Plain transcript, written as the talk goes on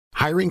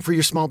Hiring for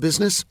your small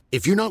business?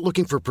 If you're not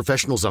looking for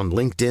professionals on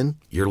LinkedIn,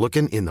 you're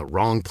looking in the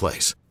wrong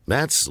place.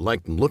 That's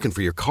like looking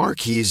for your car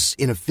keys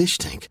in a fish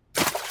tank.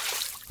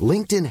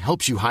 LinkedIn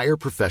helps you hire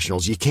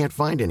professionals you can't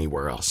find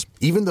anywhere else,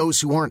 even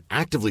those who aren't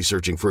actively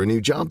searching for a new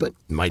job but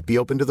might be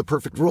open to the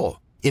perfect role.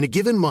 In a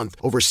given month,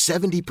 over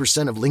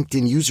 70% of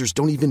LinkedIn users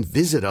don't even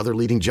visit other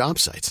leading job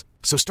sites.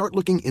 So start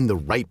looking in the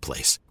right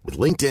place. With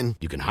LinkedIn,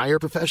 you can hire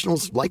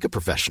professionals like a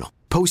professional.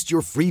 Post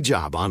your free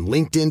job on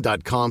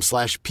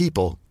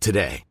linkedin.com/people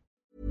today.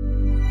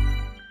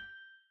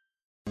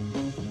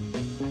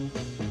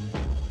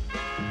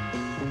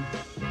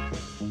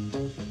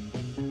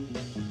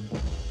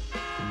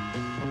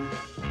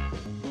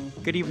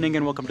 Good evening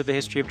and welcome to the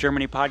History of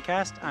Germany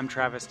podcast. I'm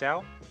Travis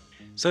Dow.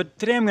 So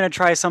today I'm going to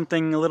try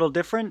something a little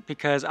different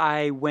because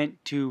I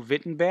went to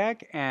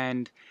Wittenberg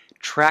and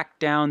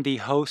tracked down the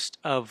host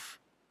of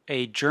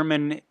a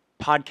German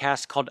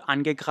podcast called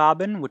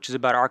Angegraben, which is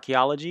about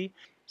archaeology.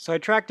 So I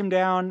tracked him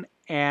down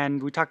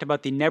and we talked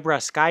about the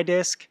Nebra sky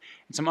disk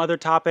and some other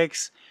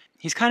topics.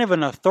 He's kind of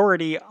an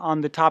authority on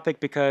the topic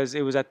because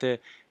it was at the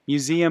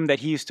museum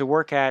that he used to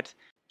work at.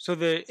 So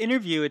the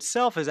interview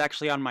itself is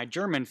actually on my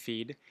German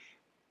feed,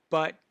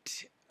 but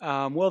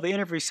the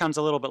interview sounds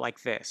a little bit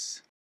like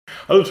this.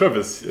 Hallo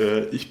Travis,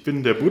 ich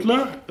bin der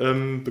Budler,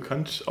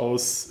 bekannt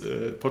aus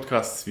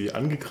Podcasts wie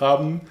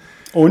Angegraben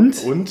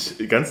und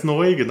ganz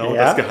neu, genau,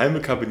 Das geheime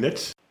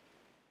Kabinett.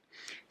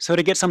 So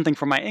to get something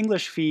from my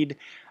English feed,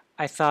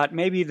 I thought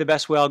maybe the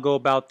best way I'll go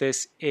about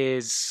this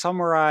is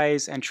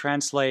summarize and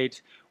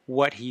translate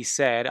what he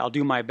said. I'll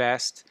do my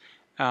best.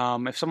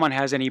 If someone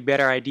has any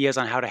better ideas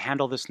on how to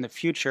handle this in the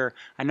future,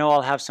 I know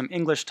I'll have some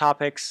English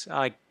topics,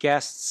 like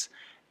guests,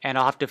 and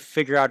I'll have to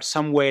figure out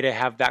some way to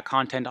have that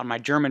content on my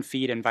German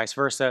feed and vice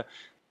versa.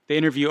 The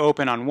interview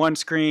open on one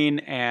screen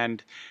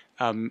and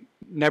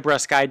Nebra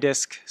sky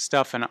disk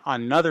stuff on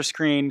another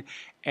screen,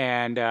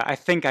 and I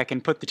think I can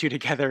put the two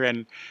together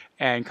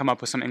and come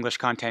up with some English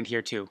content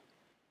here too.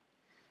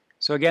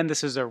 So again,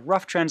 this is a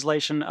rough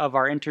translation of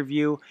our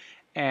interview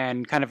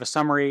and kind of a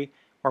summary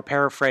or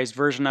paraphrased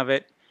version of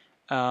it.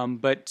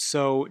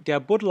 So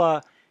der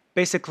Budler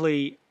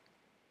basically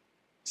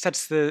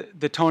sets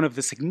the tone of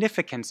the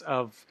significance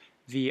of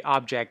the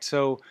object.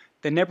 So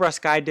the Nebra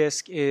sky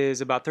disk is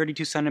about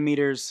 32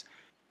 centimeters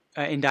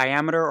in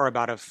diameter, or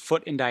about a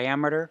foot in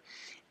diameter,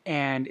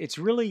 and it's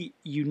really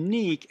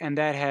unique, and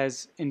that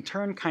has in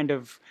turn kind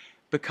of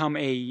become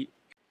a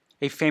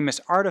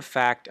famous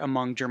artifact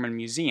among German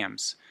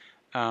museums,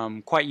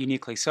 quite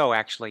uniquely so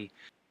actually.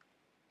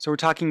 So we're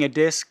talking a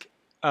disk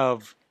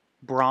of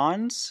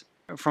bronze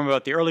from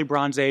about the early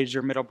Bronze Age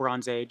or Middle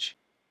Bronze Age.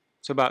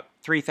 So about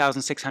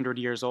 3,600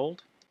 years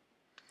old.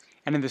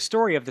 And in the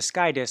story of the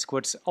sky disk,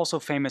 what's also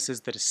famous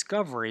is the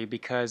discovery,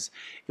 because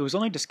it was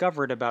only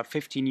discovered about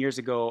 15 years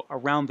ago,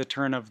 around the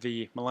turn of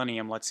the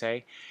millennium, let's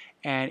say,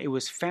 and it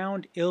was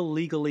found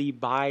illegally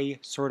by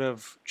sort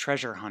of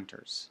treasure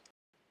hunters.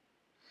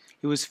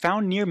 It was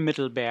found near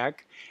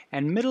Mittelberg,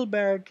 and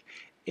Mittelberg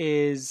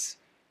is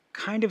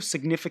kind of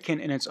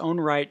significant in its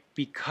own right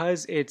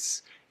because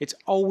it's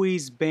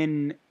always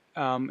been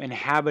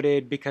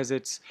inhabited, because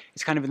it's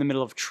kind of in the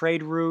middle of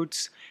trade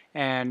routes,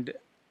 and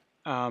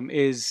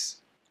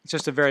it's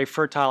just a very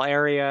fertile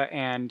area,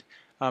 and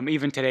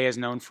even today is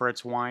known for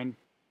its wine.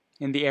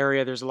 In the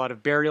area there's a lot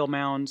of burial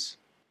mounds,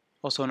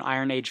 also an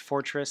Iron Age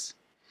fortress.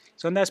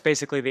 And that's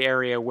basically the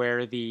area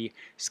where the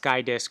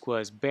sky disk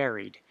was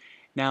buried.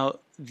 Now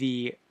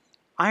the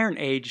Iron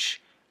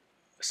Age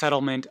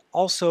settlement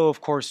also of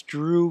course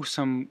drew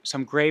some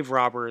grave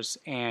robbers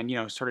and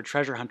sort of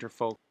treasure hunter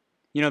folk,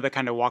 that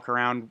kind of walk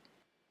around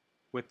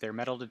with their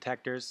metal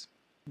detectors.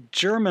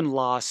 German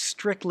law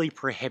strictly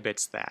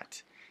prohibits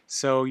that.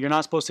 So you're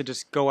not supposed to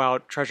just go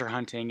out treasure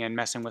hunting and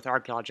messing with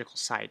archaeological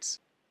sites.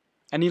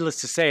 And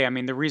needless to say,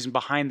 the reason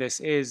behind this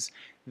is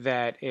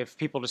that if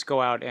people just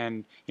go out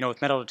and,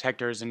 with metal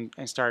detectors and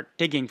start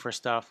digging for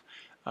stuff,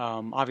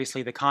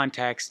 obviously the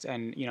context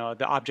and,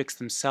 the objects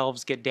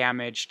themselves get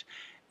damaged,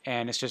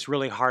 and it's just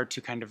really hard to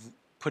kind of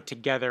put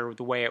together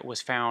the way it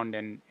was found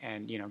and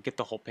get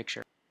the whole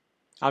picture.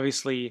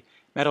 Obviously,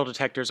 metal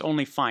detectors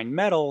only find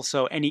metal,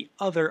 so any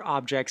other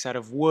objects out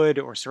of wood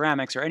or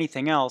ceramics or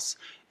anything else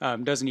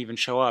doesn't even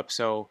show up.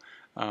 So,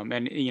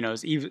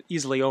 is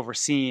easily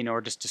overseen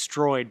or just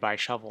destroyed by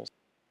shovels.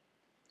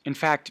 In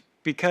fact,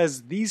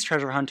 because these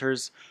treasure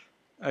hunters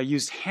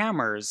used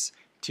hammers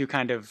to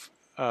kind of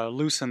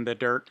loosen the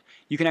dirt,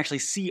 you can actually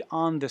see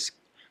on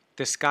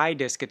the sky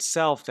disk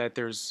itself that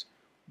there's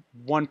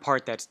one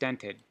part that's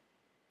dented,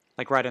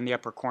 like right in the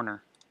upper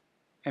corner.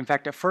 In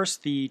fact, at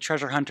first, the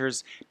treasure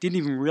hunters didn't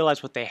even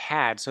realize what they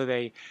had, so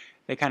they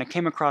kind of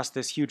came across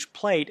this huge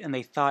plate, and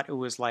they thought it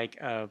was like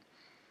a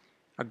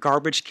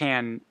garbage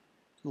can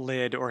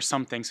lid or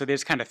something, so they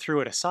just kind of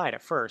threw it aside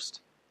at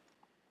first.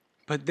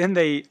 But then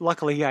they,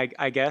 luckily,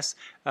 I guess,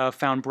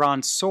 found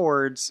bronze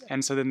swords,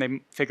 and so then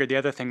they figured the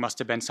other thing must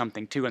have been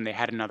something too, and they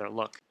had another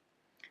look.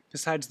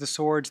 Besides the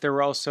swords, there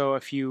were also a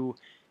few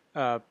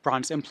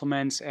bronze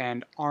implements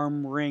and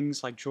arm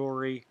rings, like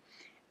jewelry,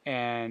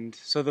 And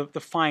so the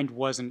find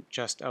wasn't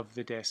just of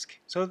the disc.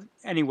 So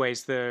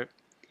anyways, the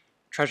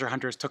treasure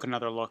hunters took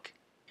another look,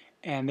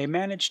 and they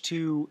managed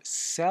to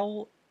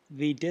sell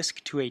the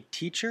disc to a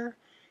teacher,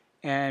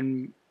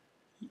 and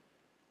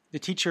the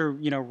teacher,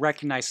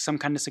 recognized some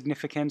kind of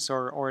significance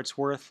or its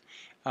worth,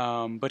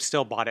 but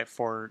still bought it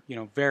for,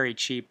 very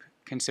cheap,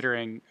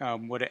 considering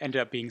what it ended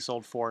up being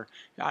sold for,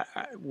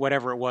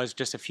 whatever it was,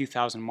 just a few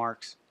thousand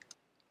marks.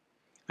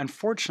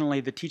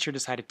 Unfortunately, the teacher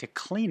decided to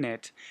clean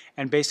it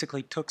and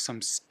basically took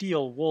some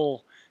steel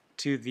wool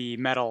to the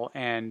metal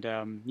and,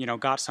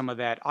 got some of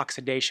that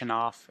oxidation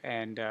off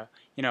and,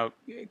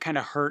 kind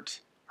of hurt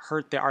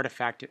the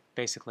artifact,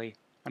 basically,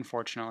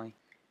 unfortunately.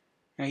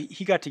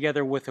 He got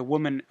together with a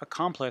woman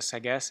accomplice, I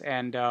guess,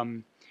 and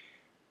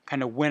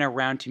kind of went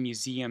around to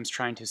museums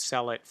trying to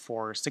sell it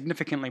for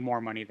significantly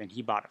more money than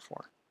he bought it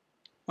for.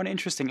 One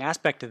interesting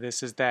aspect of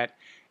this is that,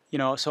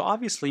 so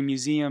obviously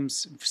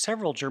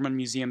several German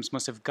museums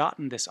must have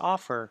gotten this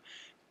offer,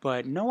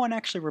 but no one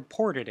actually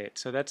reported it,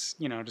 so that's,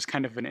 just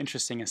kind of an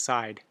interesting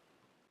aside.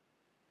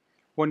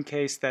 One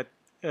case that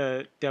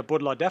Der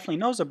Buddler definitely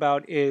knows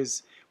about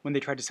is when they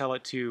tried to sell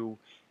it to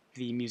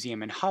the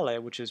museum in Halle,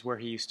 which is where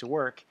he used to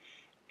work,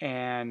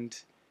 and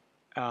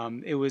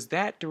it was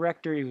that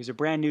director, he was a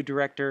brand new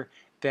director,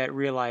 that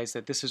realized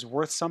that this is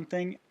worth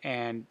something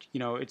and,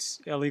 it's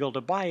illegal to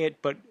buy it,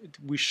 but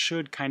we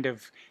should kind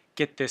of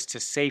get this to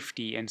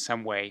safety in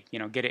some way,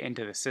 get it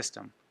into the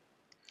system.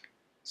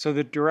 So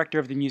the director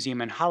of the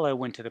museum in Halle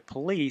went to the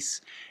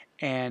police,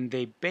 and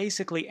they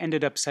basically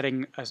ended up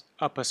setting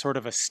up a sort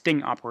of a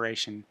sting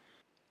operation.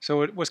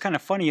 So what's kind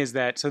of funny is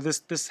that, so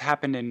this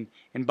happened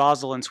in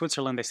Basel in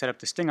Switzerland. They set up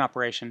the sting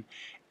operation,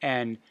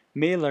 and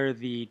Mahler,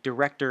 the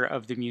director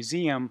of the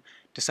museum,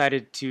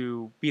 decided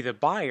to be the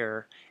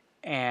buyer,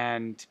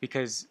 and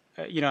because,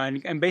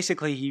 and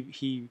basically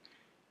he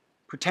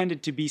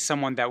pretended to be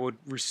someone that would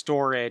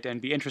restore it and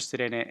be interested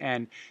in it,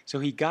 and so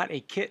he got a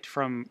kit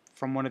from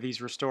one of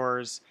these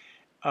restorers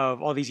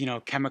of all these,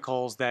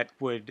 chemicals that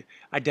would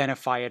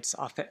identify its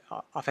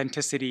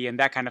authenticity and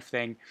that kind of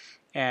thing.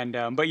 And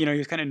but he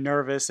was kind of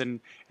nervous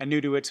and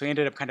new to it, so he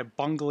ended up kind of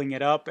bungling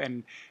it up,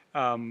 and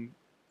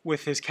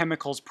with his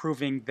chemicals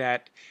proving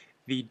that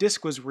the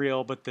disc was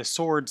real, but the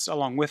swords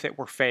along with it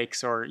were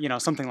fakes, or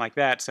something like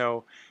that.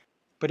 So,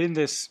 but in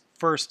this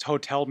first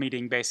hotel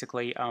meeting,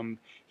 basically,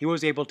 he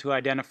was able to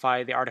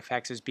identify the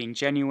artifacts as being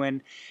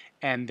genuine,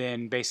 and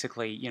then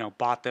basically,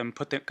 bought them,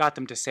 got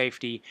them to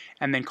safety,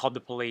 and then called the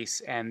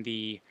police, and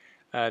the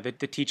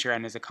teacher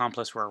and his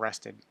accomplice were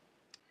arrested.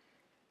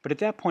 But at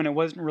that point, it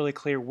wasn't really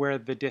clear where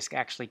the disc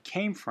actually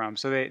came from.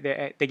 So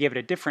they gave it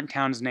a different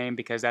town's name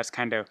because that's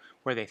kind of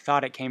where they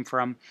thought it came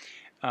from.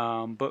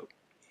 But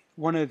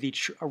one of the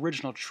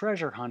original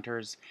treasure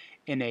hunters,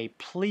 in a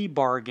plea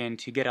bargain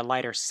to get a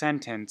lighter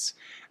sentence,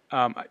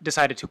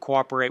 decided to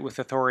cooperate with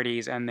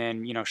authorities, and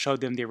then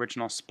showed them the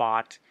original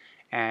spot,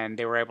 and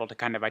they were able to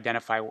kind of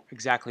identify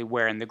exactly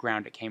where in the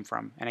ground it came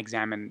from and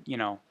examine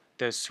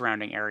the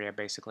surrounding area,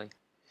 basically.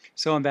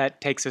 So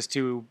that takes us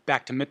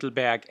back to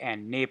Mittelberg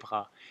and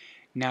Nebra.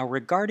 Now,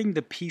 regarding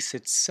the piece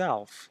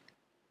itself,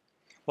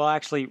 well,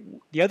 actually,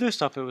 the other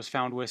stuff it was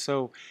found with,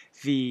 so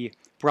the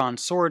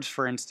bronze swords,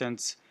 for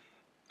instance,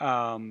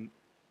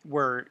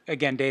 were,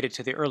 again, dated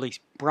to the early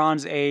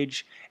Bronze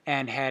Age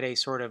and had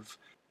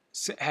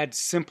had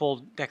simple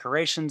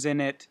decorations in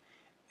it,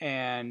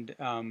 and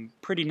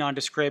pretty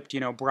nondescript,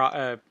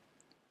 a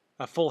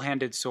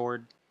full-handed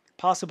sword,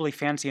 possibly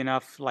fancy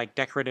enough, like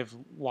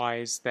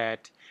decorative-wise,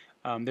 that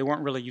they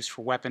weren't really used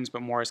for weapons,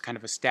 but more as kind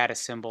of a status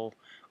symbol,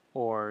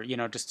 or,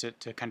 just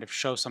to kind of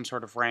show some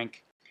sort of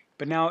rank.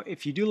 But now,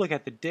 if you do look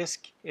at the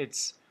disc,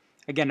 it's,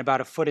 again,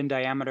 about a foot in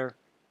diameter.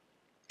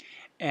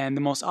 And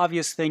the most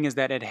obvious thing is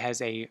that it has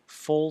a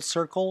full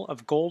circle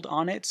of gold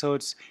on it. So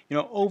it's,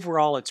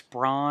 overall it's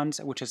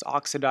bronze, which is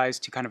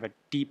oxidized to kind of a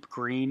deep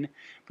green.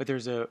 But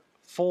there's a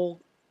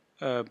full,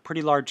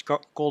 pretty large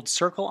gold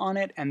circle on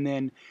it. And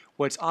then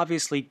what's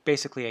obviously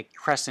basically a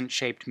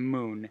crescent-shaped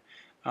moon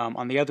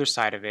on the other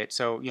side of it.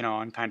 So,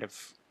 on kind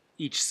of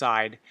each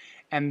side.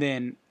 And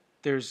then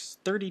there's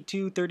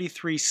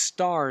 33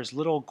 stars,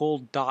 little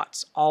gold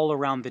dots all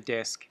around the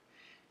disc.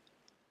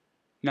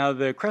 Now,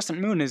 the crescent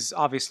moon is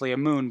obviously a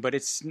moon, but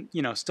it's,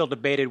 still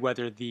debated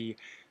whether the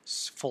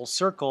full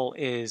circle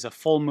is a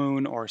full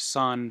moon or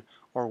sun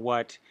or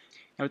what.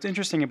 Now, what's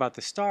interesting about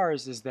the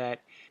stars is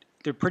that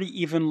they're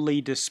pretty evenly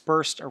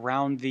dispersed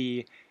around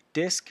the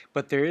disk,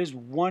 but there is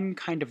one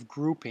kind of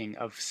grouping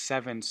of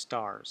 7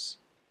 stars.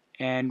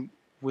 And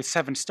with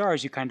 7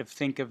 stars, you kind of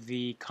think of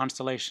the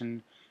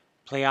constellation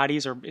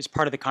Pleiades, or is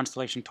part of the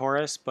constellation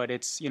Taurus, but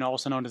it's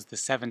also known as the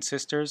Seven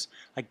Sisters,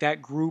 like that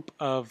group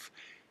of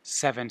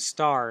 7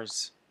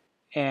 stars.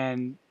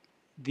 And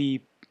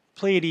the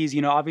Pleiades,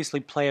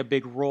 obviously play a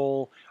big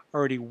role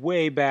already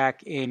way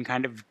back in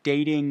kind of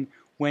dating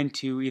when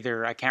to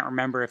either, I can't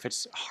remember if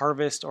it's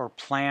harvest or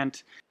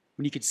plant.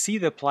 When you could see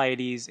the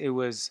Pleiades, it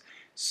was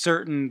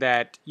certain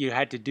that you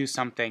had to do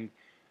something.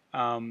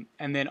 And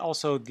then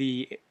also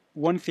the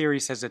one theory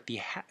says that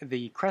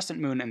the crescent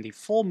moon and the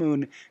full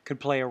moon could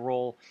play a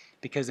role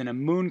because in a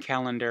moon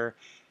calendar,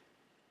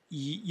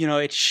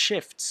 it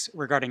shifts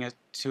regarding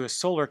to a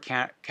solar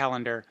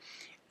calendar,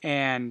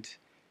 and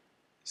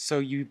so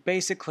you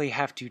basically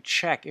have to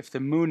check if the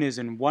moon is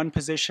in one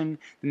position,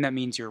 then that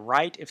means you're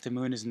right. If the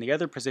moon is in the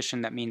other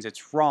position, that means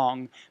it's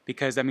wrong,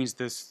 because that means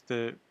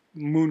the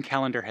moon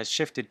calendar has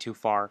shifted too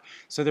far.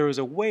 So there was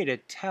a way to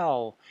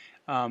tell,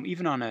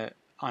 even on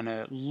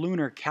a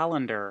lunar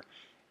calendar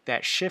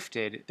that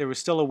shifted, there was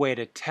still a way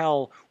to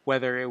tell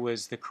whether it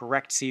was the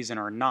correct season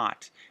or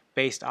not,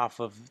 based off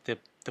of the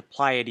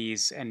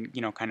Pleiades and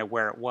kind of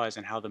where it was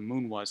and how the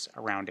moon was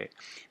around it.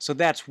 So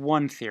that's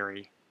one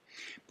theory.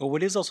 But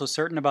what is also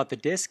certain about the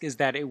disk is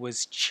that it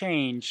was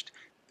changed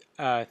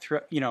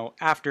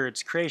after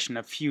its creation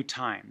a few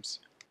times,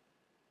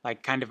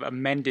 like kind of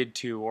amended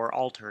to or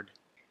altered.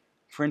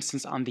 For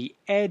instance, on the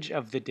edge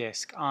of the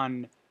disk,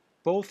 on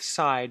both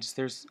sides,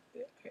 there's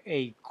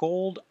a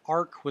gold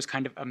arc was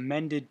kind of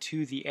amended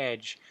to the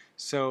edge.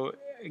 So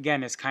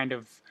again, it's kind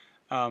of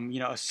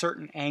a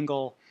certain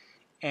angle,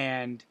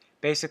 and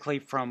basically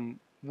from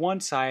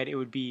one side it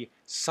would be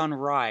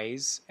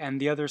sunrise, and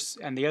the other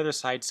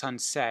side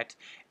sunset,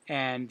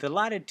 and the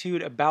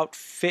latitude about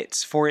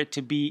fits for it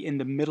to be in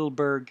the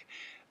Middleburg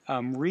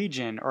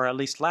region, or at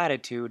least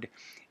latitude,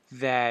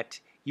 that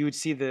you would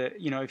see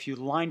if you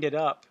lined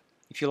up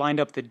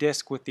the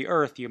disk with the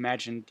Earth, you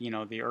imagined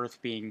the Earth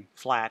being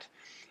flat,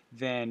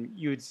 then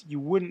you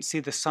wouldn't see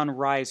the sun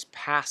rise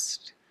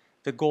past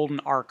the golden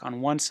arc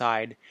on one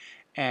side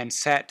and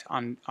set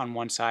on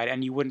one side,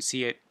 and you wouldn't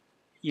see it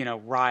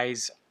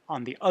rise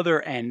on the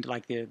other end,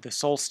 like the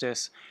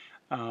solstice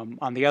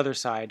on the other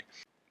side.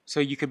 So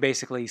you could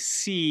basically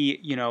see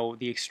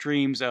the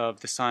extremes of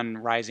the sun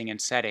rising and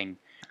setting.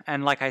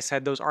 And like I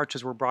said, those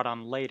arches were brought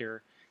on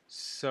later.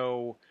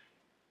 So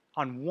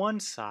on one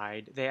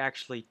side, they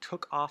actually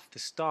took off the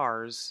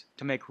stars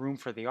to make room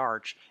for the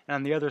arch, and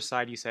on the other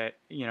side,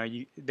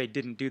 they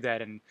didn't do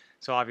that, and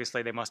so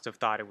obviously they must have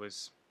thought it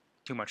was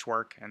too much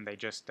work, and they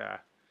just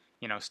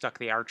stuck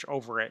the arch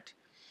over it.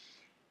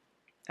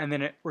 And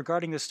then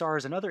regarding the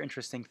stars, another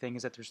interesting thing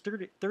is that there's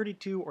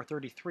 32 or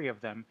 33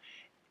 of them,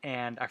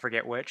 and I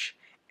forget which,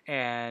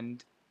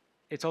 and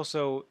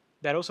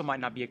that also might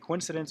not be a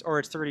coincidence, or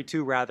it's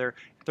 32 rather,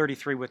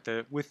 33 with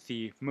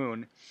the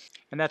moon.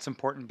 And that's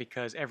important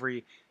because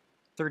every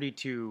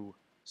 32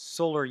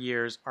 solar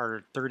years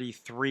are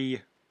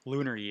 33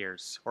 lunar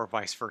years, or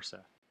vice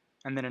versa.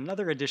 And then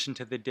another addition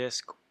to the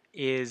disk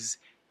is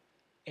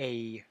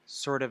a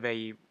sort of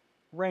a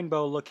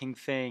rainbow-looking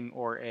thing,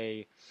 or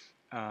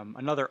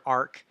another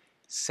arc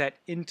set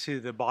into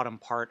the bottom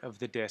part of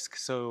the disk.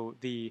 So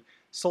the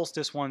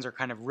solstice ones are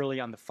kind of really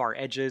on the far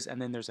edges,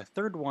 and then there's a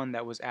third one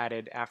that was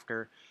added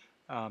after,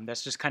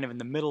 that's just kind of in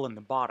the middle and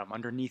the bottom,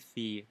 underneath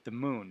the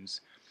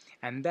moons.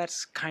 And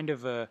that's kind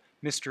of a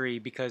mystery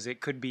because it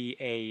could be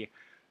a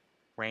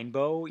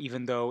rainbow,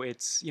 even though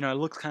it's, it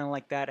looks kind of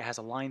like that. It has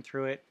a line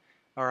through it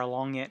or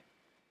along it.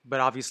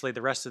 But obviously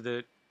the rest of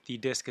the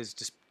disk is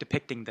just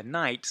depicting the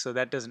night, so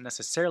that doesn't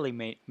necessarily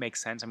make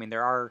sense. I mean,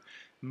 there are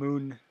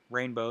moon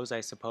rainbows,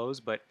 I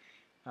suppose, but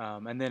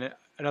and then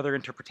another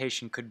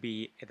interpretation could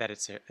be that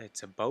it's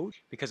a boat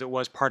because it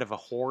was part of a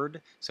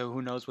hoard. So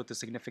who knows what the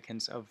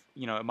significance of,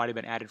 it might have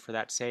been added for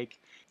that sake.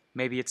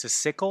 Maybe it's a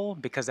sickle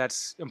because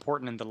that's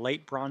important in the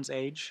late Bronze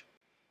Age,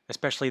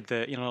 especially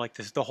the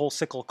whole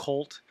sickle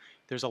cult.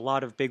 There's a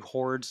lot of big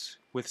hoards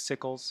with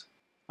sickles,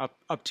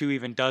 up to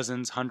even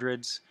dozens,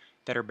 hundreds,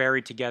 that are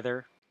buried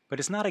together. But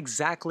it's not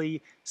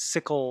exactly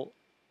sickle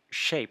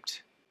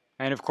shaped.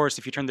 And of course,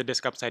 if you turn the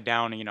disc upside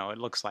down, it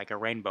looks like a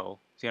rainbow.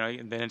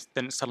 Then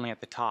it's suddenly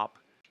at the top.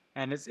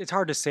 And it's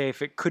hard to say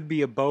if it could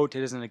be a boat.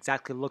 It doesn't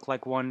exactly look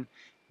like one.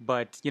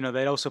 But,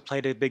 they also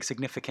played a big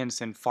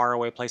significance in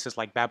faraway places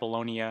like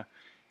Babylonia,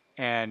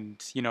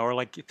 and, or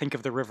like think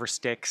of the river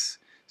Styx.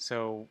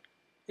 So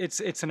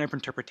it's an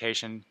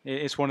interpretation.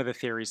 It's one of the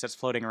theories that's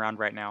floating around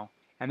right now.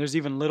 And there's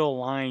even little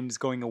lines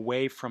going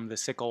away from the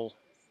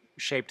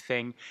sickle-shaped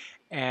thing.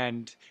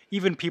 And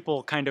even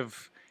people kind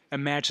of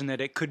imagine that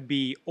it could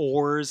be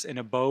oars in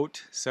a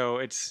boat. So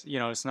it's,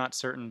 it's not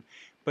certain.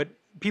 But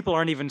people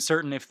aren't even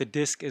certain if the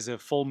disk is a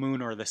full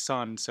moon or the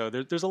sun, so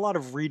there's a lot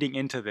of reading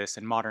into this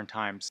in modern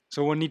times.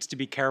 So one needs to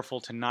be careful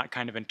to not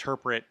kind of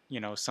interpret,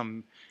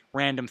 some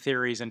random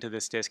theories into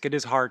this disk. It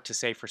is hard to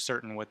say for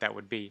certain what that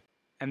would be.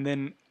 And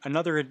then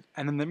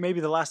maybe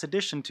the last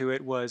addition to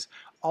it was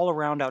all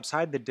around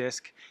outside the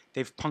disk,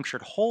 they've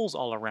punctured holes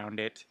all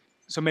around it.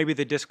 So maybe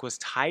the disk was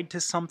tied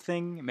to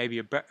something, maybe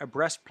a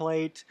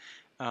breastplate.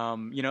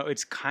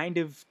 It's kind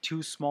of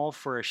too small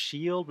for a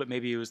shield, but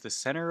maybe it was the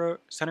center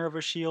of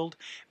a shield.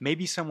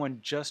 Maybe someone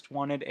just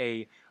wanted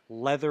a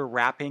leather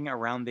wrapping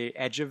around the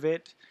edge of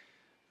it.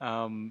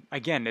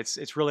 Again,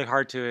 it's really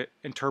hard to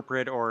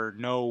interpret or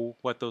know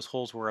what those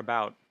holes were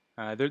about.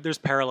 There's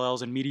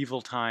parallels in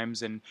medieval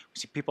times, and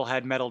people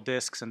had metal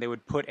discs, and they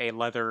would put a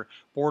leather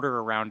border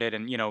around it,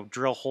 and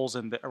drill holes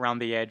around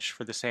the edge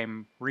for the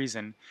same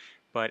reason.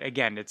 But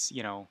again, it's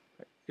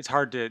it's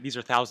hard to, these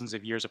are thousands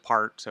of years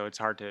apart, so it's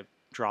hard to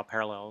draw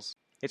parallels.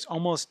 It's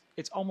almost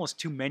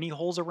too many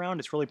holes around.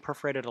 It's really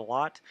perforated a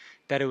lot,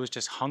 that it was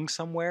just hung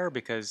somewhere,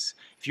 because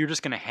if you're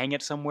just going to hang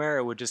it somewhere,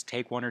 it would just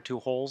take 1 or 2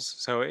 holes.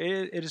 So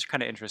it is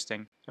kind of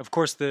interesting. Of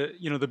course,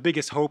 the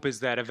biggest hope is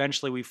that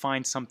eventually we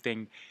find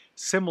something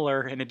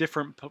similar in a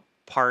different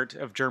part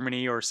of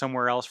Germany or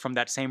somewhere else from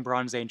that same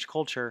Bronze Age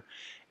culture,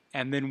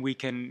 and then we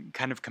can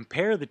kind of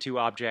compare the two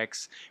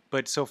objects.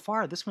 But so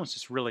far, this one's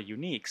just really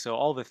unique. So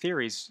all the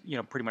theories,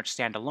 pretty much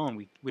stand alone.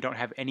 We don't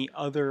have any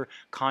other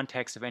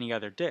context of any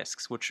other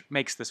disks, which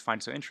makes this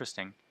find so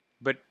interesting.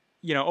 But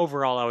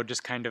overall, I would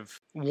just kind of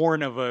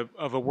warn of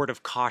a word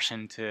of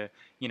caution to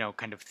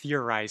kind of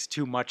theorize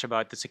too much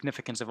about the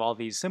significance of all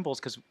these symbols,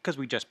 because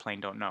we just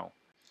plain don't know.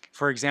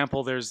 For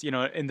example, there's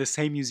in the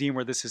same museum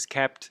where this is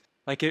kept,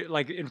 like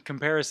in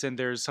comparison,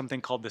 there's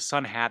something called the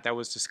sun hat that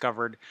was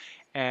discovered,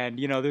 and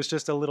there's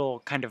just a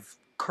little kind of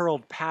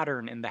curled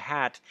pattern in the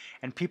hat,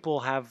 and people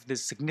have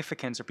this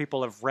significance, or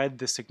people have read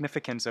the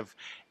significance of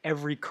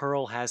every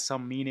curl has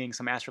some meaning,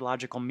 some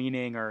astrological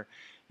meaning, or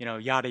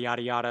yada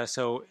yada yada.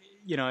 So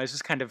it's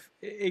just kind of,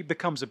 it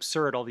becomes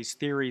absurd, all these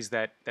theories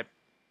that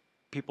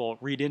people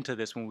read into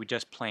this when we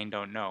just plain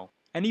don't know.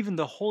 And even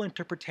the whole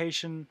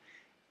interpretation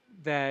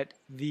that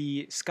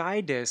the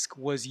sky disk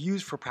was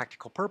used for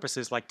practical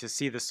purposes, like to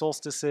see the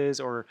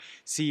solstices or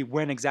see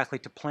when exactly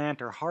to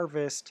plant or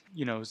harvest,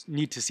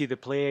 need to see the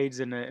Pleiades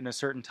in a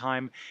certain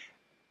time.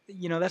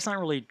 That's not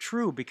really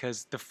true,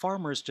 because the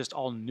farmers just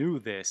all knew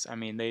this. I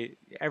mean,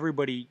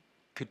 everybody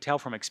could tell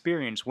from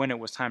experience when it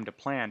was time to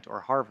plant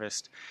or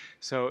harvest.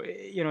 So,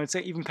 it's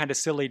even kind of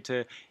silly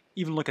to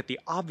even look at the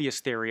obvious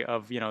theory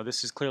of,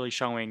 this is clearly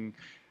showing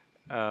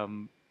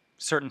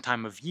certain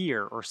time of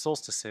year or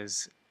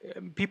solstices.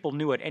 People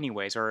knew it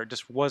anyways, or it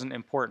just wasn't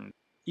important.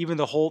 Even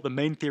the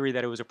main theory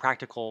that it was a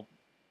practical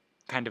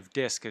kind of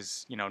disk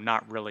is,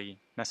 not really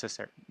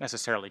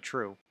necessarily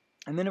true.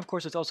 And then, of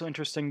course, it's also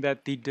interesting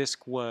that the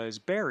disk was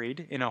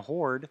buried in a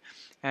hoard,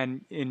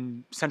 and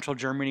in central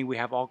Germany we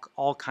have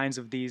all kinds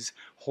of these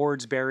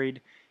hoards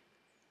buried,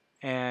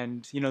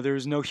 and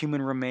there's no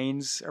human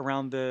remains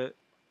around the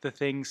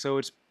thing, so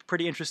it's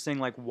pretty interesting,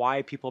 like,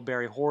 why people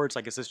bury hoards.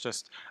 Like, is this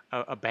just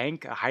a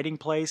bank, a hiding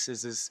place?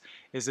 Is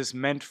this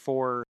meant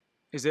for,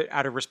 is it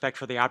out of respect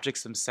for the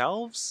objects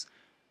themselves?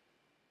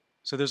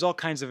 So there's all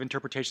kinds of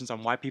interpretations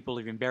on why people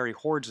even bury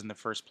hoards in the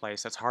first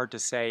place. That's hard to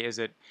say. Is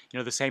it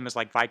the same as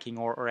like Viking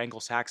or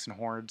Anglo-Saxon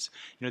hoards?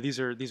 These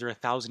are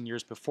 1,000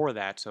 years before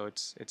that, so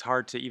it's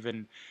hard to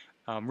even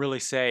really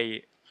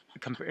say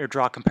or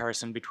draw a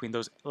comparison between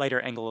those later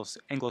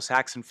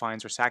Anglo-Saxon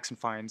finds or Saxon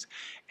finds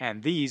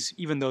and these,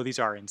 even though these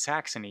are in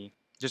Saxony.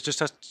 There's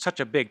just such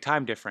a big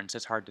time difference,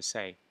 it's hard to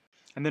say.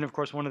 And then, of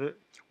course, one of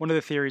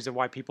the theories of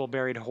why people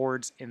buried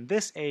hoards in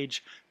this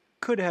age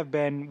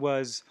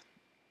was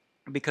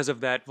because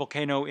of that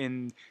volcano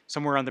in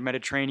somewhere on the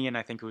Mediterranean,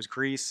 I think it was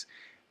Greece,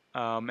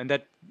 and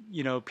that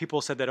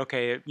people said that,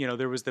 okay,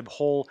 there was the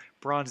whole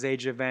Bronze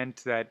Age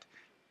event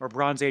or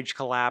Bronze Age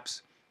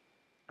collapse,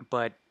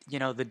 but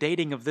the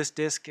dating of this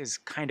disk is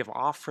kind of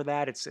off for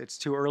that. It's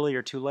too early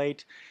or too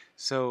late.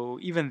 So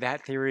even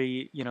that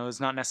theory, is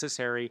not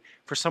necessary.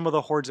 For some of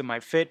the hoards it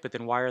might fit, but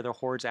then why are there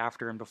hoards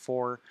after and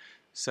before?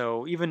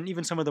 So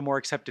even some of the more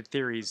accepted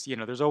theories,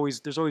 there's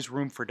always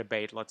room for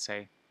debate, let's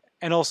say.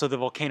 And also the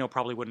volcano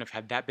probably wouldn't have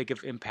had that big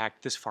of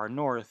impact this far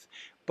north,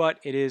 but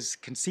it is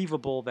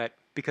conceivable that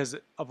because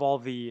of all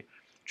the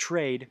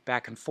trade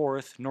back and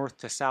forth, north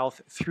to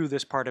south, through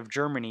this part of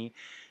Germany,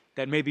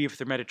 that maybe if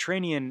the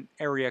Mediterranean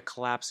area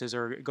collapses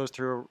or goes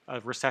through a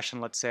recession,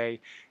 let's say,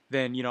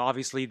 then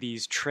obviously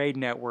these trade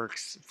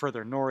networks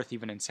further north,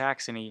 even in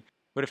Saxony,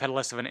 would have had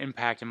less of an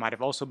impact and might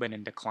have also been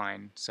in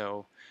decline.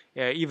 So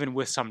even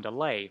with some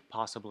delay,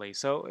 possibly.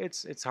 So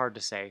it's hard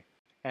to say.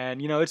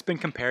 And it's been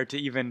compared to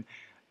even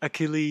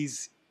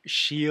Achilles'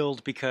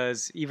 shield,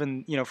 because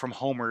even from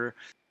Homer,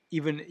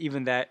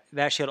 even that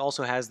shield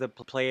also has the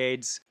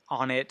Pleiades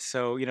on it.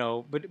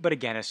 So but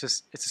again, it's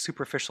a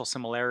superficial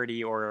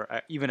similarity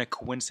or even a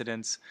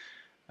coincidence.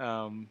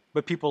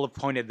 But people have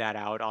pointed that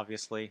out,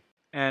 obviously,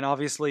 and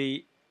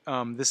obviously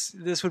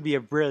this would be a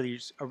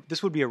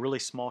really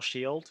small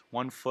shield,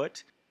 1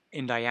 foot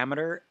in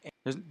diameter.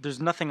 There's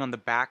nothing on the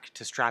back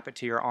to strap it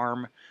to your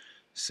arm.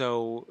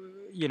 So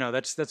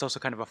that's also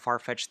kind of a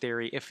far-fetched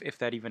theory, if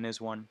that even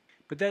is one.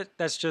 But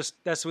that's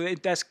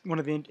one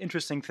of the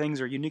interesting things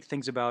or unique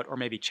things about, or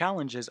maybe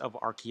challenges of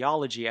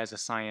archaeology as a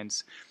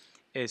science,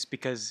 is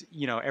because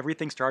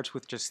everything starts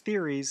with just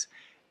theories,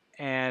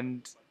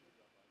 and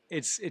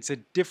it's a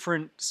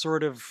different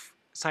sort of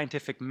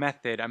scientific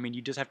method. I mean,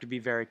 you just have to be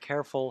very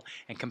careful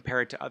and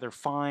compare it to other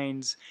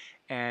finds,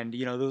 and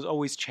those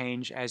always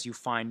change as you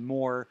find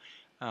more.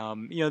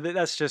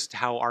 That's just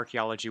how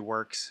archaeology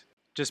works.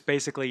 Just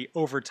basically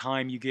over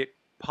time you get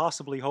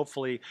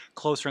hopefully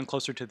closer and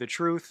closer to the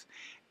truth,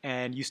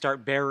 and you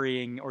start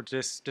burying or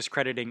just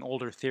discrediting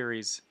older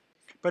theories.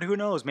 But who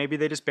knows, maybe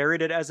they just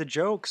buried it as a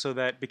joke, so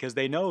that because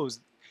they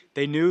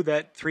knew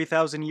that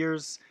 3,000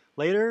 years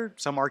later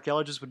some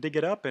archaeologists would dig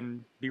it up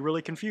and be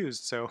really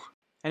confused. So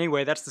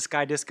Anyway, that's the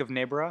Sky Disc of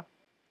Nebra.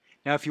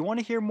 Now, if you want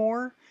to hear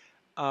more,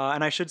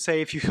 and I should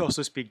say, if you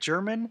also speak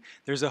German,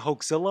 there's a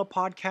Hoaxilla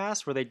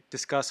podcast where they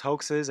discuss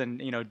hoaxes and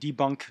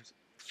debunk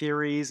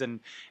theories and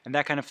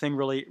that kind of thing.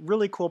 Really,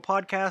 really cool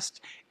podcast.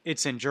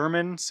 It's in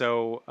German,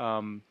 so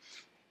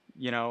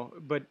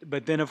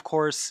But then, of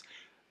course,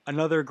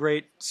 another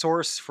great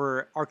source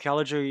for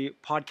archaeology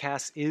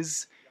podcasts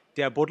is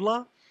Der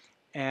Buddler.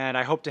 And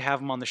I hope to have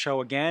him on the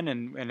show again.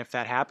 And if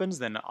that happens,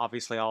 then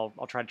obviously I'll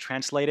try to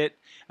translate it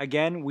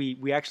again.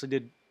 We actually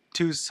did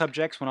 2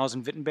 subjects when I was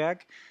in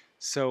Wittenberg,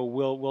 so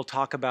we'll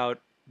talk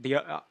about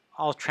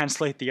I'll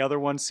translate the other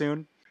one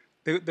soon.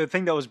 The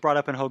thing that was brought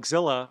up in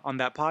Hoaxilla on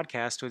that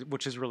podcast,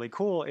 which is really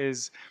cool,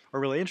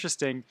 really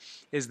interesting,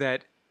 is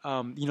that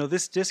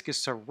this disc is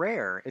so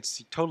rare,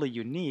 it's totally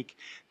unique,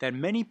 that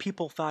many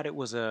people thought it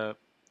was a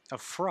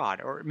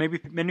fraud, or maybe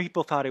many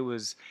people thought it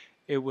was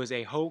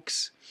a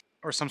hoax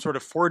or some sort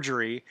of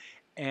forgery.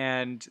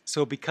 And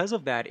so because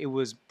of that, it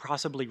was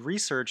possibly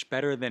researched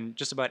better than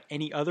just about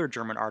any other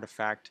German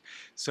artifact.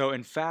 So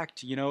in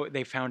fact,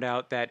 they found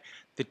out that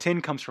the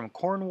tin comes from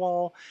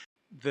Cornwall,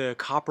 the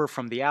copper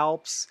from the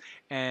Alps,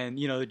 and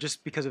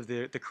just because of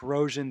the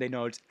corrosion, they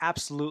know it's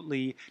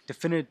absolutely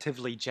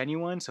definitively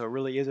genuine. So it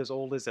really is as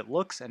old as it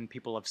looks, and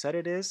people have said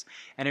it is.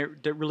 And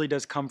it really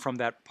does come from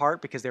that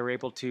part because they were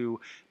able to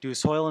do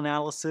soil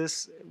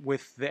analysis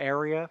with the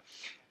area.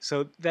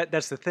 So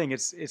that's the thing.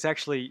 It's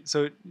actually,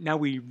 so now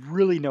we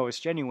really know it's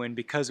genuine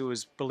because it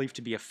was believed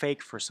to be a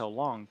fake for so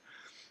long.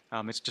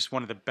 It's just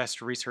one of the best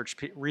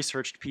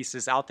researched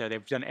pieces out there.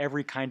 They've done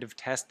every kind of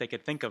test they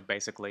could think of,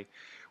 basically,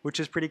 which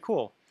is pretty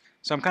cool.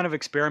 So I'm kind of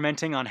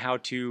experimenting on how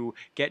to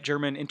get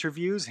German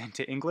interviews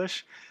into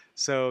English.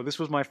 So this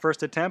was my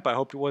first attempt. I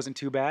hope it wasn't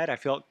too bad. I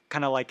felt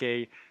kind of like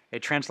a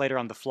translator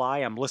on the fly.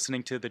 I'm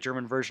listening to the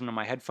German version on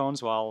my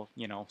headphones while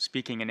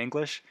speaking in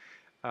English.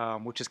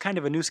 Which is kind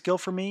of a new skill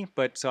for me,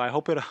 but so I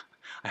hope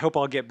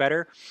I'll get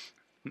better.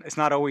 It's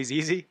not always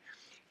easy,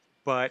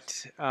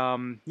 but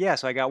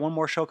so I got one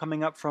more show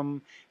coming up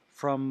from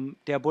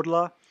Der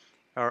Buddler,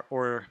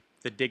 or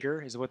the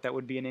Digger is what that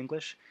would be in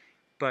English.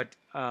 But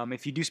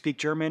if you do speak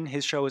German,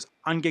 his show is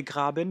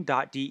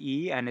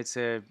angegraben.de, and it's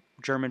a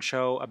German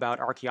show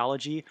about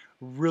archaeology.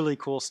 Really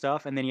cool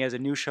stuff. And then he has a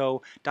new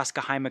show, Das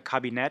Geheime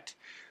Kabinett,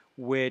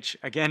 which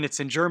again,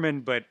 it's in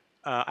German, but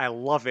I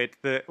love it.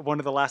 One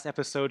of the last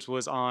episodes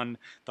was on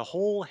the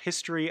whole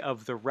history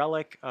of the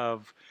relic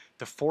of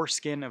the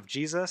foreskin of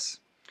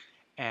Jesus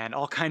and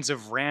all kinds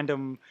of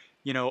random,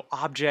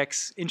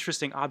 objects,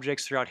 interesting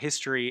objects throughout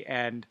history.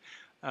 And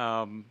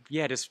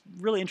just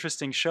really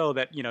interesting show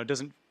that,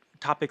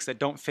 topics that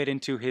don't fit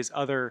into his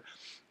other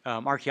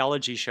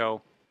archaeology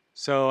show.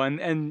 So,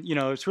 and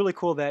it's really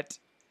cool that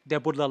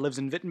Der Buddler lives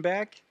in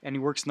Wittenberg and he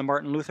works in the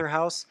Martin Luther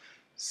House.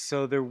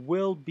 So there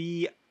will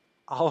be,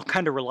 I'll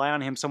kind of rely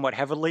on him somewhat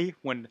heavily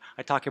when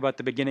I talk about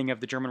the beginning of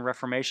the German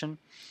Reformation,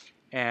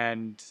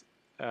 and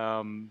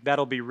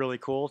that'll be really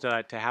cool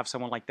to have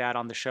someone like that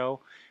on the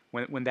show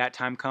when that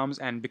time comes.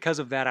 And because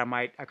of that, I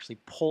might actually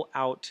pull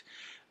out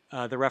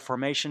the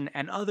Reformation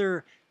and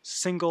other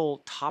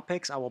single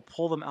topics. I will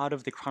pull them out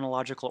of the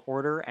chronological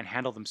order and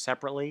handle them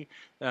separately.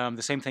 The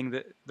same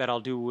thing that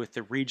I'll do with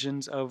the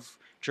regions of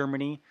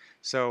Germany.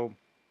 So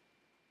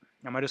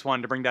I just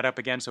wanted to bring that up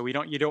again, so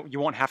you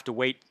won't have to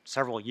wait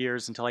several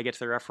years until I get to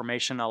the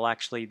Reformation.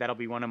 That'll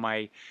be one of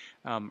my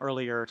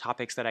earlier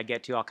topics that I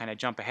get to. I'll kind of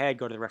jump ahead,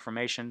 go to the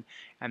Reformation,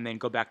 and then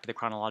go back to the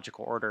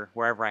chronological order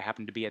wherever I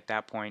happen to be at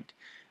that point.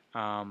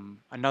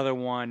 Another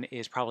one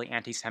is probably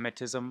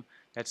anti-Semitism.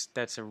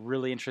 That's a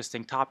really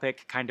interesting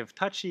topic, kind of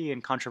touchy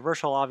and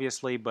controversial,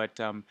 obviously, but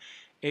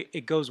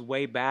it goes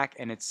way back,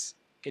 and it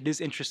is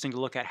interesting to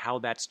look at how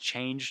that's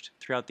changed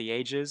throughout the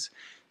ages.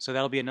 So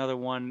that'll be another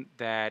one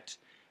that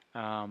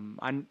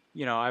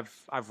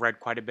I've read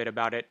quite a bit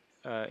about it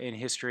in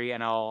history,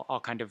 and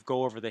I'll kind of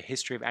go over the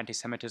history of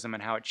anti-Semitism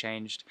and how it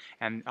changed,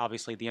 and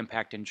obviously the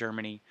impact in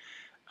Germany.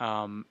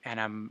 And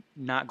I'm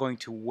not going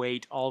to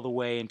wait all the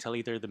way until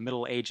either the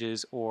Middle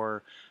Ages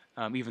or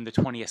even the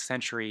 20th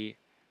century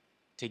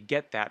to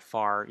get that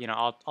far.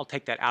 I'll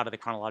take that out of the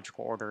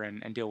chronological order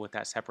and deal with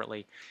that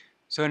separately.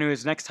 So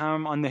anyways, next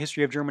time on the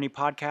History of Germany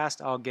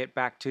podcast, I'll get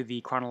back to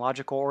the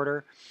chronological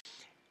order.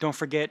 Don't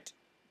forget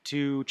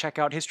to check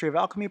out History of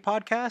Alchemy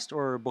podcast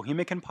or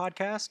Bohemican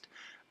podcast.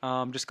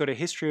 Just go to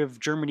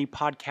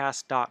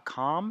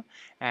historyofgermanypodcast.com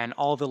and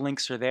all the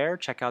links are there.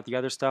 Check out the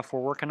other stuff we're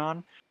working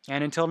on.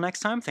 And until next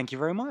time, thank you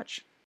very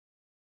much.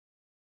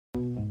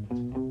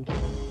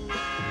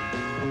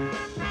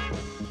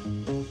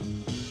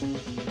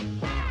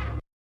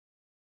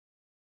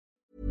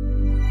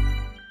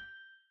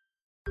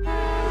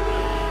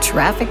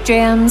 Traffic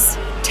jams,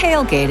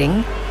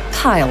 tailgating,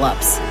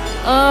 pile-ups.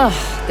 Ugh,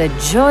 the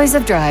joys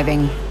of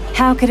driving.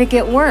 How could it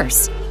get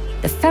worse?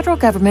 The federal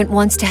government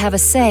wants to have a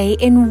say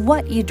in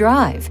what you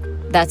drive.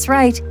 That's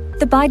right.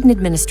 The Biden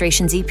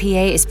administration's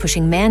EPA is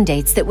pushing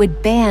mandates that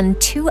would ban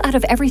 2 out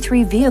of every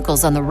 3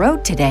 vehicles on the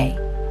road today.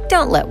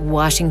 Don't let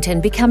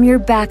Washington become your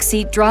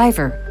backseat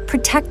driver.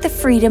 Protect the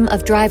freedom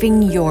of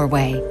driving your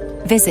way.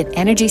 Visit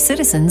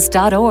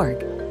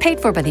EnergyCitizens.org. Paid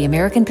for by the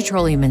American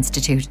Petroleum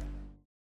Institute.